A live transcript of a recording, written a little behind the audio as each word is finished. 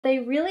They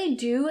really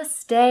do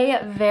stay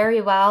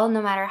very well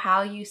no matter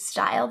how you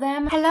style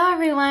them. Hello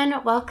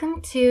everyone, welcome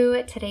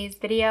to today's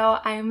video.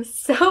 I am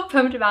so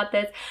pumped about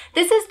this.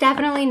 This is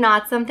definitely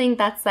not something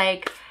that's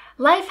like,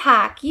 life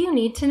hack, you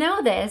need to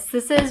know this.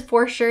 This is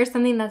for sure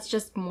something that's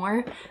just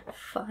more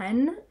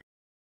fun.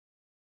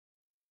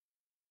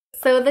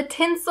 So the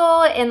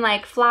tinsel and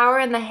like flower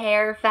in the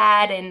hair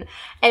fad and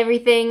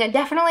everything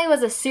definitely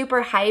was a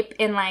super hype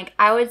in like,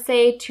 I would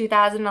say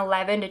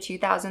 2011 to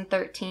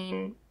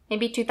 2013.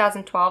 Maybe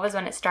 2012 is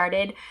when it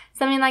started,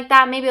 something like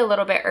that, maybe a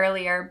little bit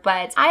earlier.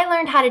 But I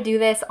learned how to do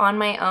this on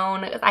my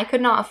own. I could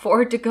not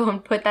afford to go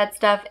and put that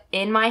stuff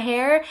in my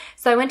hair.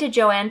 So I went to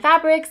Joann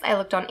Fabrics, I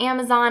looked on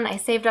Amazon, I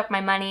saved up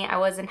my money. I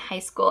was in high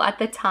school at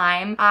the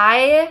time.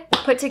 I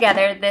put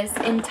together this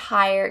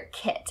entire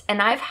kit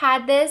and I've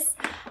had this,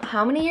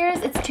 how many years?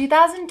 It's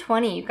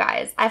 2020, you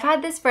guys. I've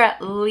had this for at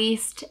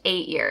least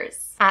 8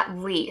 years. At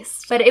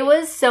least. But it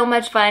was so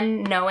much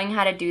fun knowing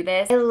how to do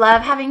this. I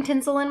love having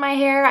tinsel in my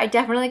hair. I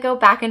definitely go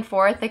back and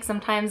forth. Like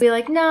sometimes be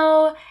like,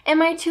 no,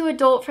 am I too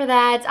adult for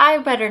that? I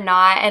better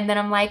not. And then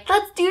I'm like,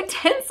 let's do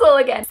tinsel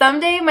again.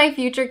 Someday my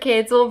future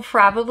kids will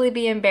probably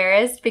be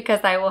embarrassed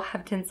because I will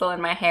have tinsel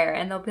in my hair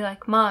and they'll be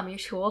like, Mom, you're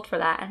too old for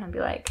that. And I'll be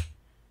like,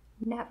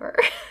 never.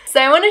 So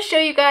I want to show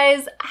you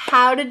guys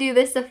how to do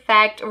this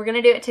effect. We're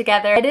gonna do it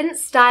together. I didn't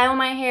style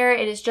my hair,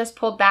 it is just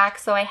pulled back,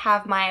 so I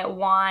have my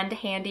wand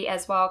handy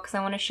as well because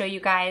I want to show you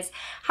guys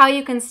how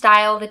you can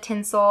style the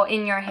tinsel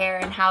in your hair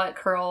and how it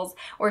curls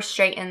or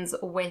straightens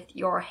with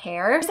your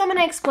hair. First I'm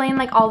gonna explain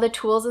like all the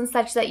tools and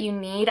such that you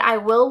need. I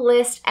will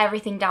list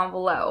everything down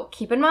below.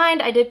 Keep in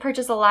mind I did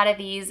purchase a lot of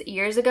these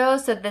years ago,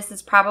 so this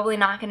is probably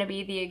not going to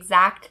be the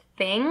exact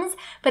things,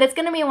 but it's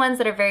going to be ones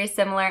that are very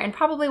similar and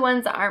probably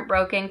ones that aren't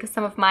broken because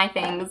some of my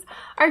things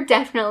are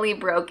definitely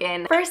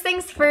broken. First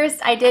things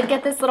first, I did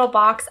get this little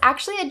box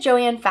actually at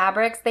Joann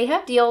Fabrics. They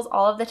have deals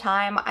all of the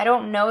time. I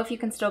don't know if you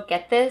can still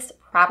get this,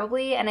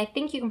 probably, and I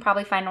think you can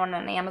probably find one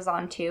on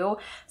Amazon too.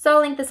 So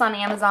I'll link this on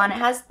Amazon. It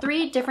has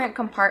 3 different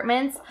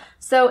compartments.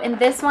 So in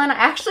this one, I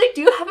actually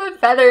do have a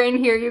feather in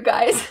here, you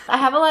guys. I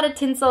have a lot of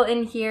tinsel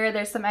in here.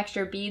 There's some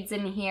extra beads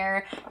in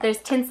here. There's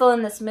tinsel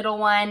in this middle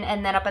one,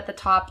 and then up at the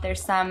top,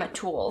 there's some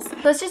tools. So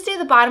let's just do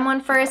the bottom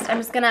one first. I'm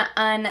just gonna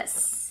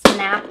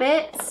unsnap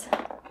it.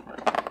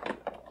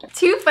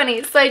 Too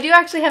funny. So I do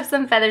actually have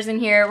some feathers in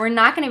here. We're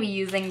not going to be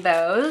using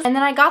those. And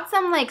then I got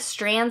some like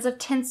strands of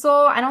tinsel.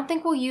 I don't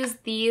think we'll use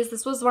these.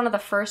 This was one of the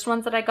first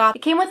ones that I got.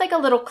 It came with like a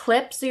little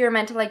clip, so you're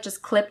meant to like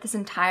just clip this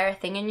entire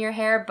thing in your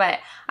hair, but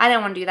I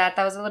didn't want to do that.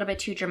 That was a little bit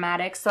too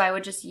dramatic, so I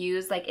would just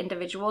use like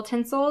individual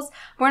tinsels.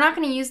 We're not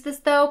going to use this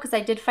though because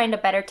I did find a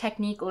better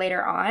technique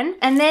later on.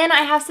 And then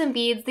I have some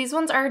beads. These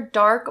ones are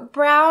dark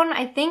brown.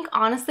 I think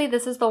honestly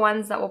this is the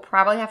ones that we'll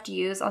probably have to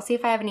use. I'll see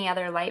if I have any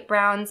other light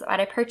browns, but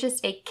I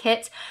purchased a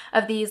kit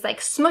of these like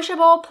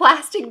smushable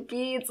plastic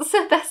beads. That's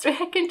the best way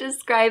I can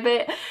describe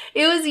it.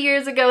 It was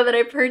years ago that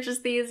I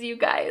purchased these, you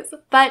guys,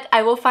 but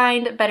I will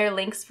find better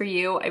links for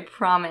you, I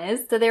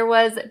promise. So there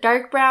was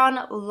dark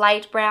brown,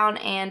 light brown,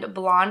 and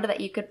blonde that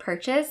you could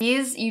purchase.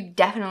 These you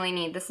definitely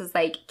need. This is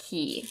like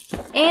key.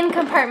 In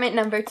compartment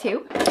number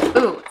 2.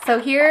 Ooh, so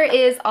here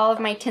is all of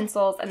my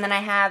tinsels, and then I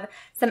have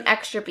some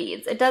extra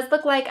beads. It does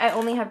look like I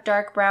only have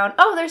dark brown.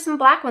 Oh, there's some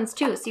black ones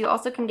too, so you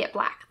also can get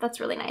black. That's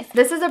really nice.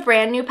 This is a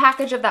brand new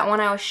package of that one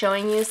I was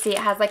showing you. See, it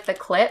has like the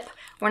clip.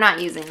 We're not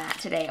using that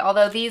today,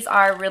 although these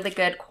are really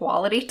good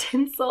quality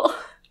tinsel.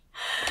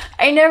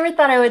 I never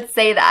thought I would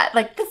say that.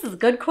 Like, this is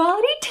good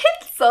quality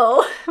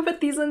tinsel.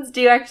 But these ones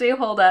do actually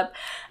hold up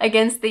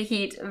against the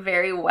heat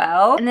very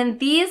well. And then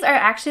these are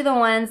actually the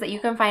ones that you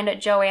can find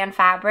at Joann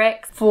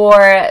Fabrics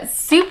for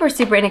super,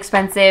 super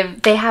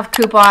inexpensive. They have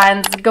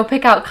coupons. Go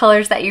pick out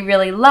colors that you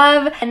really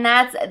love. And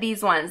that's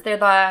these ones. They're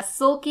the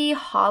Silky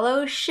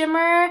Hollow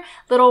Shimmer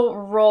little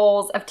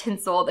rolls of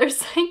tinsel.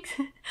 There's like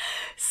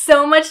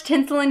so much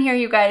tinsel in here,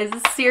 you guys.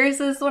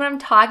 Seriously, this is what I'm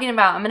talking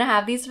about. I'm gonna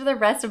have these for the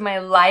rest of my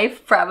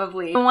life,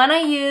 probably. The one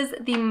I use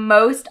the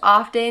most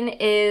often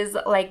is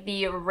like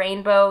the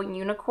Rainbow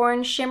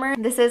Unicorn Shimmer.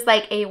 This is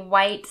like a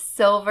white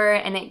silver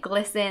and it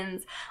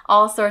glistens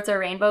all sorts of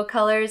rainbow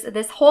colors.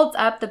 This holds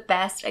up the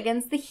best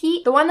against the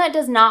heat. The one that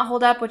does not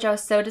hold up, which I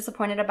was so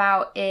disappointed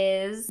about,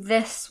 is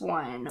this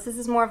one. This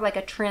is more of like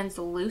a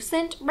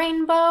translucent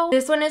rainbow.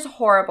 This one is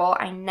horrible.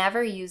 I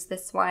never use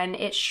this one.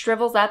 It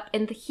shrivels up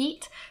in the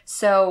heat,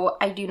 so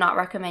I do not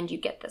recommend you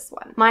get this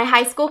one. My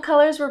high school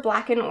colors were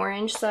black and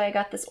orange, so I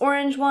got this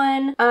orange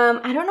one.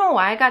 I don't know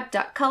why I got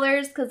duck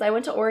colors because I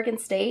went to Oregon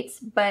State,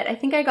 but I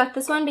think I got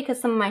this one because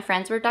some of my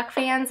friends were duck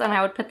fans and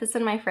I would put this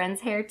in my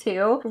friends' hair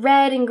too.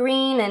 Red and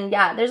green, and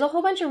yeah, there's a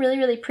whole bunch of really,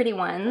 really pretty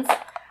ones.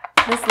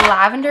 This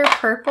lavender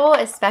purple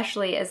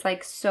especially is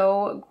like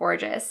so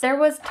gorgeous. There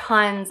was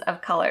tons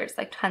of colors,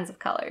 like tons of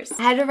colors.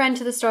 I had to run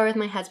to the store with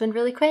my husband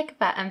really quick,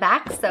 but I'm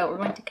back, so we're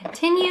going to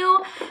continue.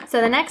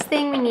 So the next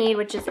thing we need,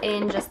 which is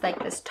in just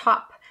like this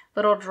top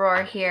little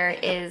drawer here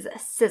is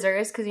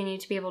scissors because you need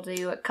to be able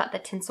to cut the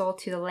tinsel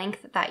to the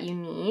length that you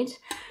need.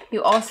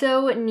 You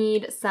also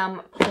need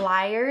some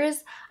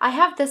pliers. I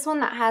have this one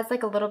that has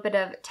like a little bit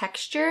of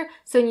texture,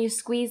 so when you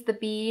squeeze the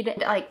bead,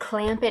 like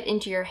clamp it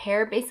into your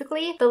hair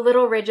basically, the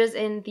little ridges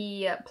in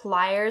the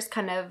pliers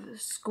kind of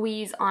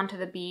squeeze onto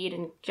the bead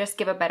and just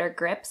give a better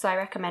grip, so I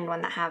recommend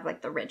one that have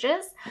like the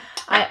ridges.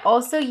 I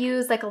also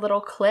use like a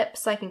little clip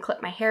so I can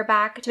clip my hair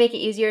back to make it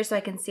easier so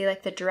I can see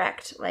like the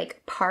direct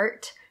like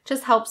part.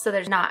 Just helps so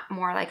there's not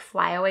more like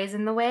flyaways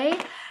in the way.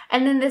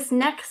 And then this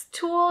next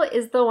tool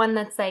is the one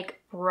that's like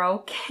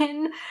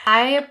broken.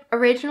 I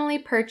originally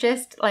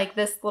purchased like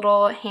this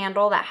little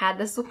handle that had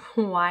this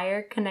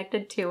wire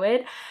connected to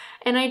it.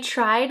 And I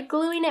tried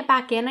gluing it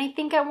back in, I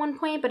think at one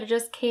point, but it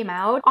just came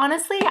out.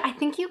 Honestly, I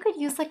think you could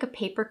use like a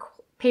paper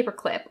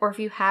clip, or if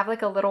you have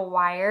like a little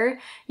wire,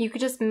 you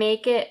could just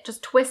make it,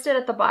 just twist it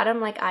at the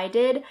bottom like I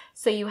did,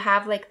 so you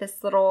have like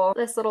this little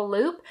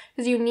loop,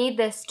 because you need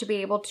this to be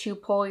able to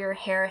pull your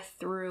hair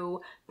through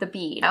the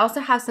bead. I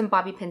also have some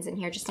bobby pins in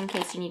here just in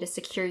case you need to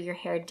secure your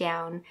hair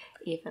down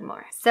even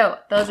more. So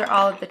those are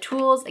all of the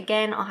tools.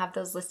 Again, I'll have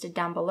those listed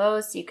down below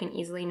so you can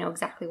easily know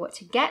exactly what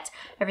to get,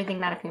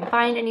 everything that I can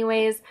find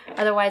anyways.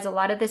 Otherwise, a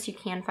lot of this you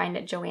can find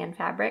at Joann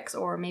Fabrics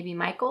or maybe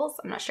Michael's,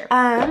 I'm not sure.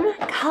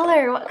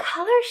 Color, what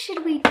color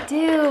should we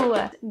do?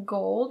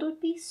 Gold would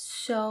be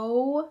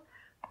so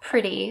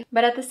pretty,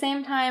 but at the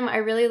same time, I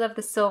really love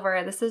the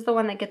silver. This is the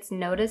one that gets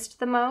noticed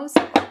the most.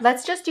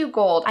 Let's just do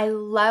gold. I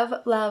love,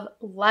 love,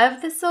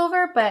 love the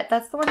silver, but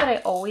that's the one that I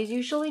always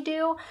usually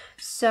do.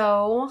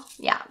 So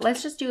yeah,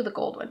 let's just do the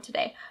gold one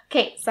today.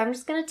 Okay, so I'm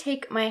just gonna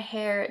take my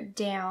hair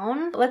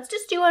down. Let's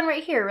just do one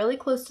right here, really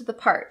close to the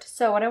part.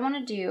 So what I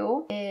wanna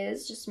do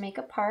is just make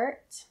a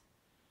part.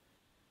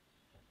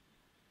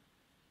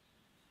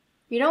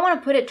 You don't want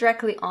to put it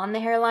directly on the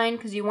hairline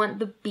because you want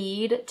the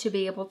bead to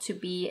be able to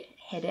be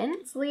hidden.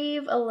 Let's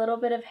leave a little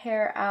bit of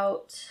hair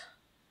out,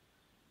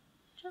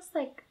 just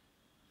like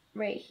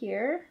right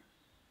here.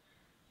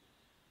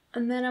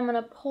 And then I'm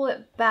gonna pull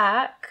it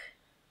back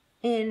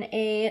in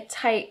a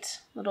tight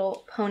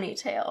little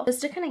ponytail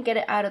just to kind of get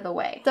it out of the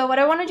way. So what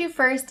I want to do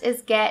first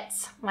is get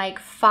like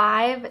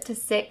 5 to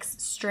 6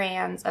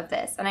 strands of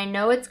this. And I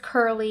know it's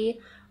curly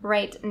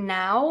right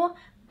now,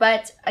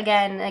 but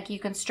again, like you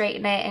can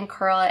straighten it and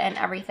curl it and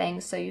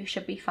everything, so you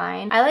should be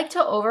fine. I like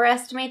to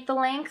overestimate the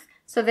length,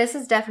 so this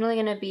is definitely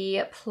gonna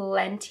be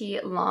plenty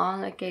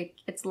long, like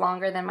it's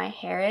longer than my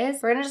hair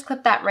is. We're gonna just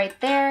clip that right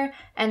there,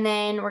 and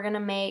then we're gonna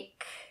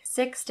make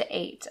 6 to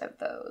 8 of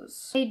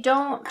those. They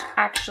don't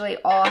actually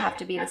all have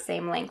to be the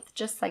same length,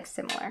 just like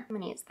similar. How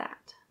many is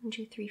that? 1,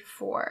 2, 3,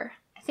 4.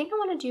 I think I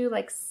want to do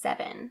like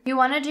 7. You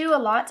want to do a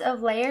lot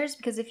of layers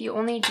because if you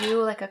only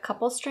do like a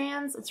couple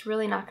strands, it's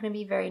really not going to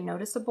be very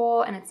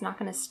noticeable and it's not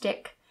going to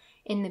stick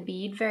in the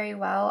bead very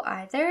well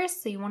either.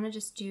 So you want to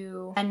just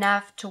do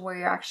enough to where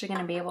you're actually going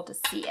to be able to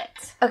see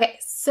it. Okay,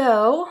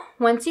 so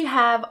once you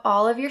have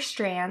all of your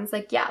strands,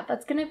 like yeah,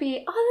 that's going to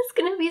be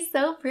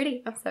so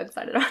pretty. I'm so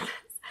excited about this.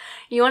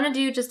 You want to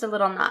do just a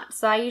little knot.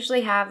 So I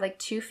usually have like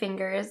 2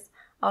 fingers.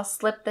 I'll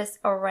slip this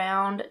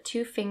around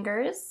 2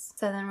 fingers.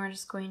 So then we're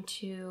just going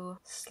to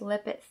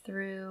slip it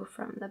through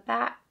from the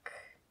back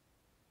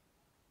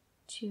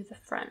to the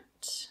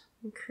front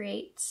and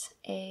create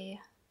a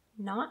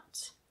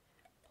knot.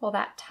 Pull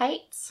that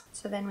tight.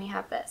 So then we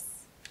have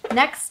this.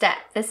 Next step,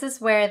 this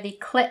is where the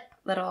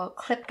little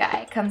clip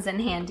guy comes in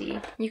handy.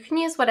 You can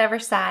use whatever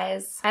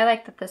size. I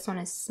like that this one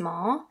is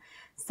small.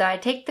 So I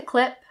take the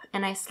clip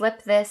and I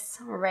slip this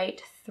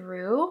right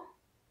through.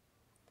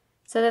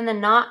 So then the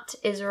knot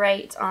is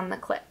right on the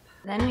clip.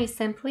 Then we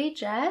simply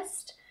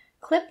just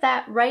clip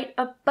that right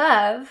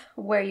above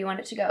where you want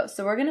it to go.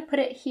 So we're gonna put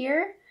it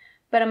here,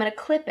 but I'm gonna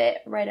clip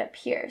it right up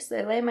here. So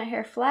I lay my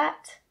hair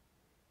flat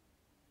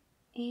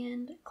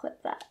and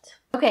clip that.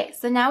 Okay,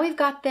 so now we've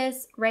got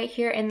this right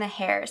here in the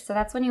hair. So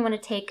that's when you wanna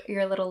take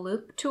your little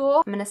loop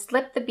tool. I'm gonna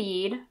slip the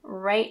bead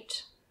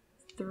right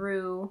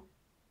through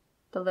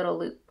the little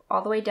loop,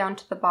 all the way down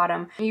to the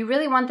bottom. You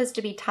really want this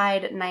to be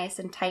tied nice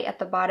and tight at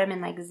the bottom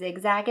and like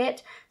zigzag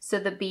it so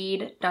the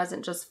bead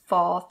doesn't just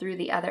fall through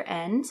the other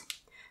end.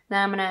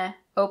 Then I'm gonna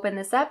open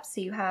this up so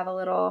you have a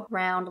little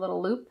round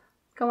little loop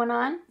going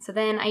on. So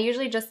then I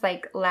usually just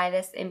like lie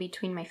this in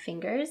between my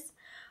fingers.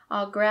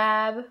 I'll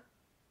grab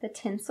the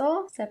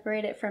tinsel,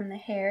 separate it from the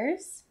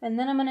hairs, and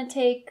then I'm gonna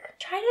I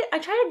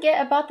try to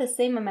get about the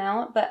same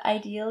amount, but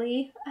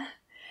ideally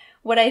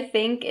what I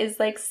think is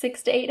like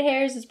 6 to 8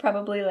 hairs is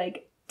probably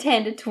like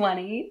 10 to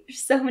 20. There's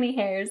so many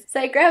hairs.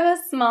 So I grab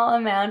a small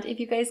amount, if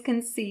you guys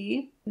can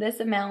see this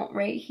amount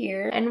right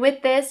here. And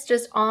with this,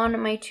 just on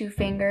my 2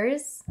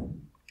 fingers,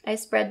 I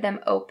spread them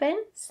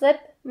open,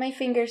 slip my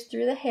fingers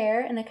through the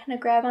hair, and I kind of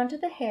grab onto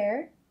the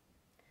hair.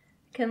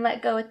 I can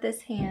let go with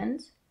this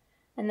hand.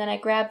 And then I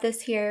grab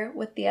this here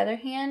with the other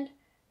hand,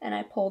 and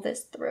I pull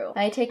this through.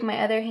 I take my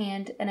other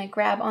hand and I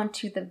grab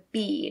onto the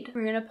bead.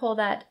 We're gonna pull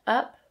that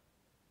up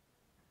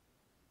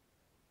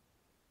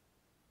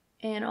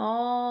and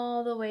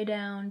all the way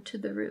down to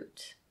the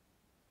root.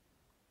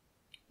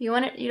 You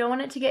don't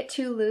want it to get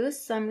too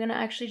loose, so I'm gonna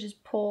actually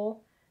just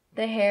pull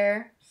the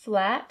hair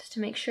flat to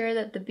make sure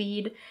that the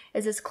bead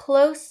is as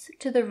close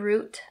to the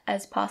root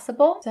as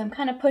possible. So I'm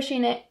kind of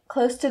pushing it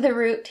close to the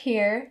root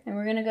here, and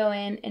we're gonna go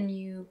in and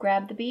you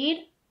grab the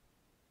bead.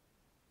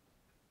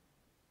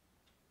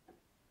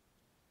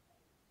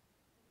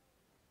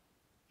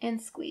 And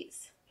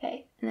squeeze,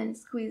 okay? And then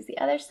squeeze the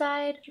other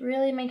side.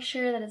 Really make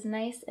sure that it's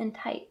nice and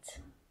tight.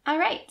 All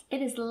right,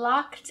 it is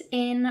locked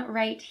in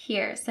right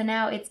here. So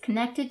now it's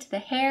connected to the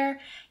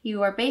hair.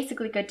 You are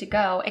basically good to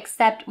go,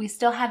 except we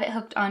still have it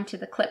hooked onto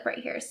the clip right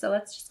here. So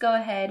let's just go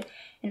ahead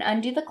and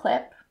undo the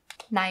clip.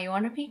 Now you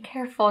want to be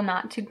careful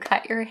not to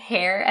cut your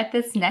hair at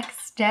this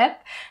next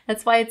step.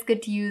 That's why it's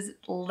good to use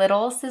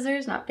little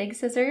scissors, not big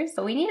scissors.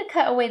 So we need to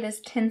cut away this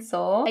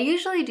tinsel. I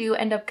usually do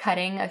end up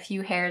cutting a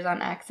few hairs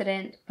on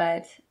accident,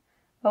 but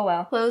oh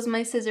well. Close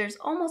my scissors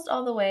almost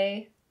all the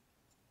way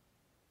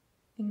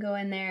and go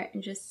in there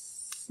and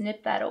just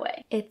snip that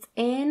away. It's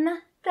in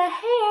the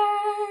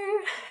hair.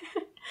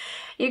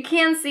 You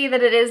can see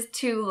that it is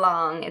too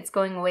long. It's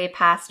going way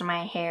past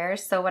my hair.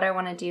 So what I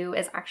want to do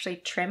is actually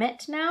trim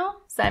it now.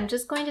 So I'm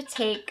just going to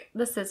take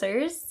the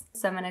scissors.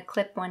 So I'm going to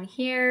clip one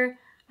here.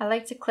 I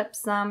like to clip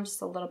some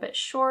just a little bit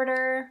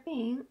shorter. I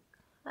think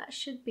that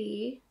should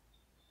be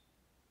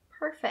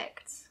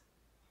perfect.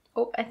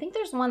 Oh, I think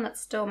there's one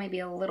that's still maybe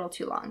a little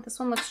too long. This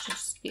one looks to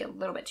just be a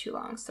little bit too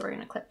long, so we're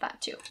gonna clip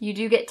that too. You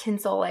do get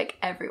tinsel like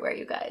everywhere,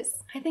 you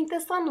guys. I think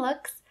this one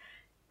looks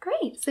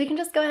great. So you can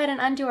just go ahead and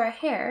undo our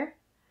hair.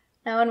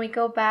 Now when we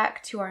go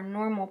back to our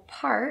normal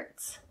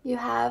part, you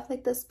have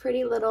like this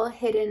pretty little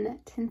hidden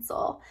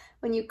tinsel.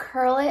 When you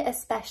curl it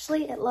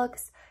especially, it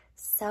looks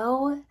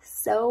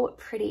so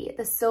pretty.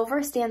 The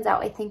silver stands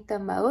out I think the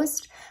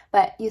most,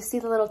 but you see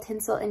the little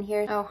tinsel in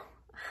here. Oh,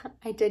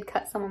 I did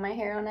cut some of my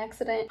hair on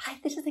accident. I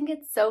just think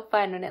it's so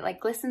fun when it like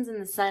glistens in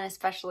the sun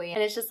especially,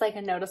 and it's just like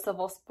a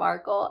noticeable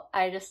sparkle.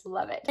 I just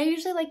love it. I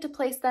usually like to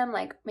place them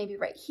like maybe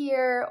right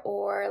here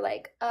or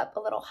like up a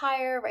little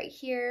higher right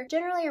here,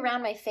 generally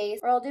around my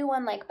face, or I'll do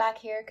one like back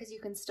here because you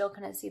can still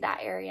kind of see that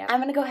area. I'm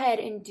gonna go ahead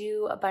and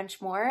do a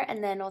bunch more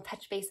and then we'll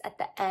touch base at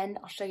the end.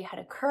 I'll show you how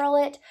to curl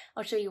it.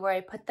 I'll show you where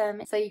I put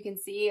them so you can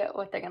see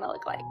what they're gonna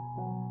look like.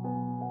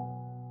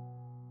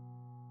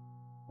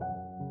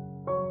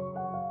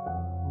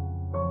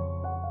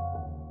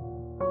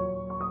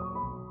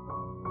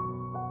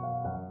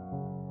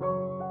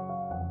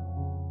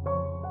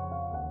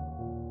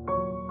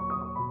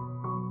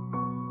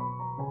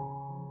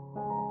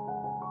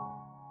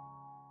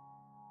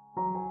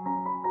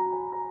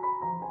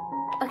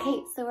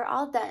 Okay, so we're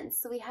all done.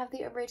 So we have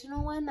the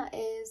original one that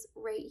is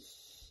right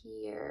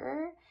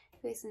here.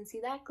 You guys can see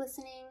that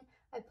glistening.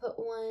 I put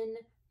one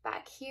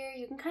back here.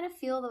 You can kind of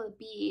feel the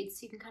beads,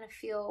 so you can kind of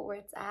feel where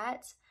it's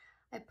at.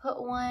 I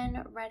put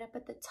one right up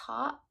at the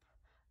top,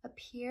 up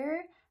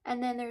here,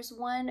 and then there's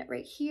one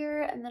right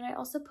here, and then I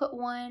also put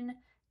one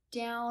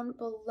down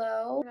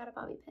below. I got a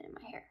bobby pin in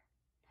my hair.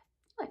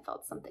 I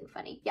felt something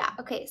funny. Yeah,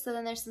 okay, so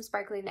then there's some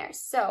sparkling there.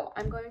 So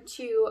I'm going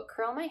to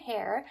curl my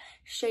hair,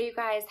 show you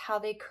guys how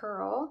they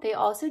curl. They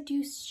also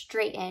do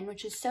straighten,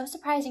 which is so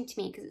surprising to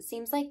me because it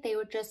seems like they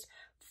would just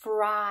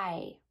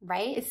fry,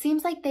 right? It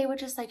seems like they would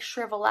just like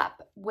shrivel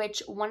up,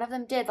 which one of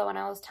them did, the one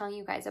I was telling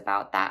you guys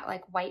about, that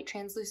like white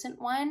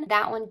translucent one,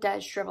 that one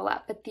does shrivel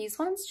up, but these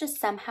ones just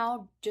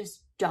somehow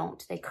just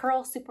don't. They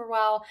curl super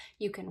well.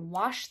 You can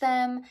wash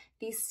them.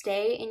 These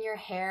stay in your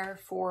hair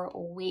for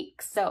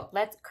weeks. So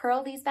let's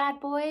curl these bad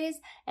boys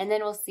and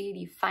then we'll see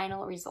the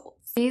final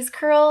results. These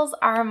curls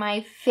are my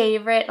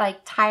favorite,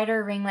 like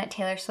tighter ringlet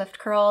Taylor Swift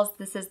curls.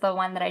 This is the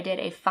one that I did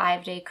a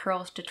 5-day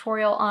curls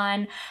tutorial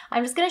on.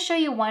 I'm just gonna show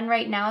you one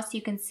right now so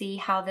you can see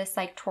how this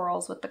like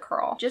twirls with the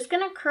curl. Just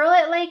gonna curl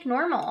it like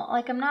normal.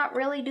 Like I'm not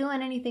really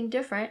doing anything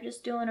different,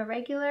 just doing a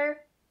regular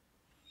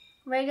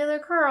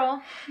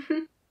curl.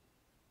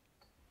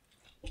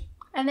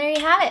 And there you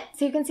have it.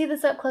 So you can see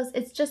this up close.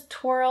 It's just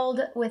twirled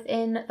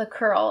within the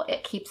curl.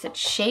 It keeps its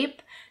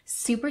shape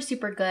super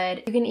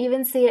good. You can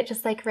even see it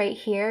just like right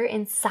here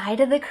inside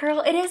of the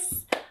curl. It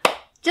is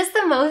just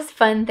the most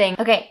fun thing.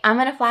 Okay, I'm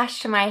gonna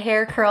flash to my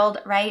hair curled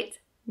right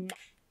now.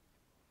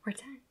 We're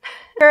done.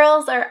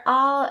 Curls are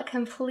all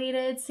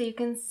completed, so you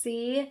can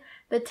see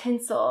the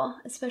tinsel,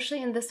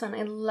 especially in this one.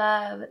 I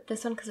love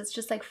this one because it's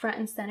just like front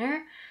and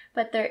center,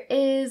 but there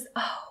is,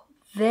 oh,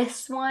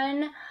 this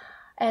one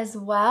as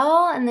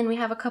well, and then we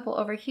have a couple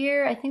over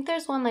here. I think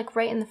there's one like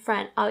right in the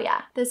front. Oh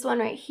yeah, this one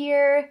right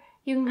here.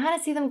 You can kind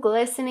of see them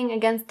glistening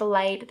against the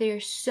light.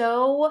 They're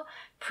so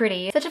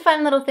pretty. Such a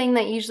fun little thing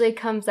that usually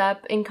comes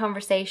up in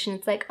conversation.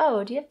 It's like,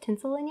 oh, do you have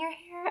tinsel in your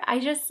hair? I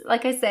just,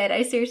 like I said,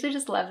 I seriously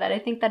just love that. I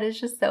think that is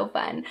just so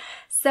fun.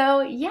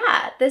 So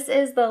yeah, this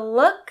is the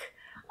look.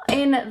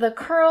 In the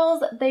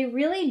curls, they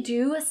really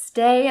do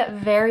stay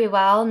very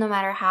well no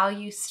matter how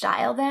you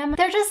style them.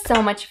 They're just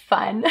so much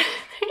fun. They're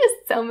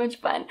just so much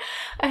fun.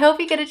 I hope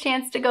you get a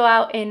chance to go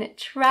out and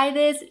try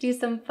this, do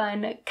some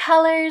fun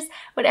colors,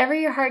 whatever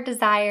your heart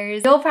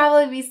desires. You'll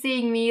probably be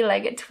seeing me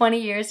like 20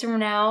 years from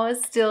now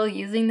still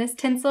using this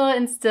tinsel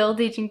and still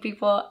teaching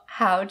people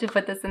how to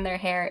put this in their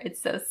hair.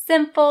 It's so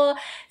simple,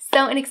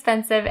 so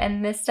inexpensive,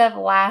 and this stuff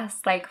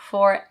lasts like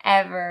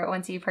forever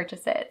once you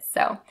purchase it.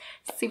 So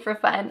super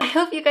fun. I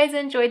hope you guys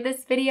enjoyed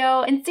this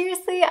video, and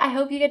seriously, I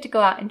hope you get to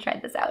go out and try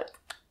this out.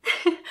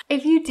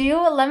 If you do,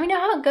 let me know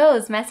how it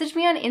goes. Message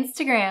me on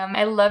Instagram.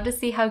 I love to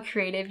see how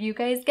creative you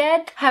guys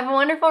get. Have a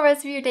wonderful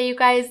rest of your day, you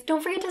guys.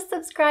 Don't forget to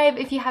subscribe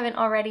if you haven't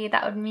already.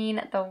 That would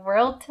mean the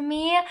world to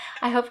me.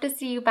 I hope to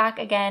see you back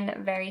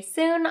again very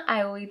soon.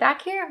 I will be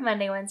back here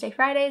Monday, Wednesday,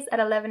 Fridays at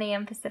 11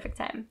 a.m. Pacific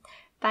time.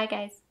 Bye,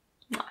 guys.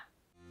 Mwah.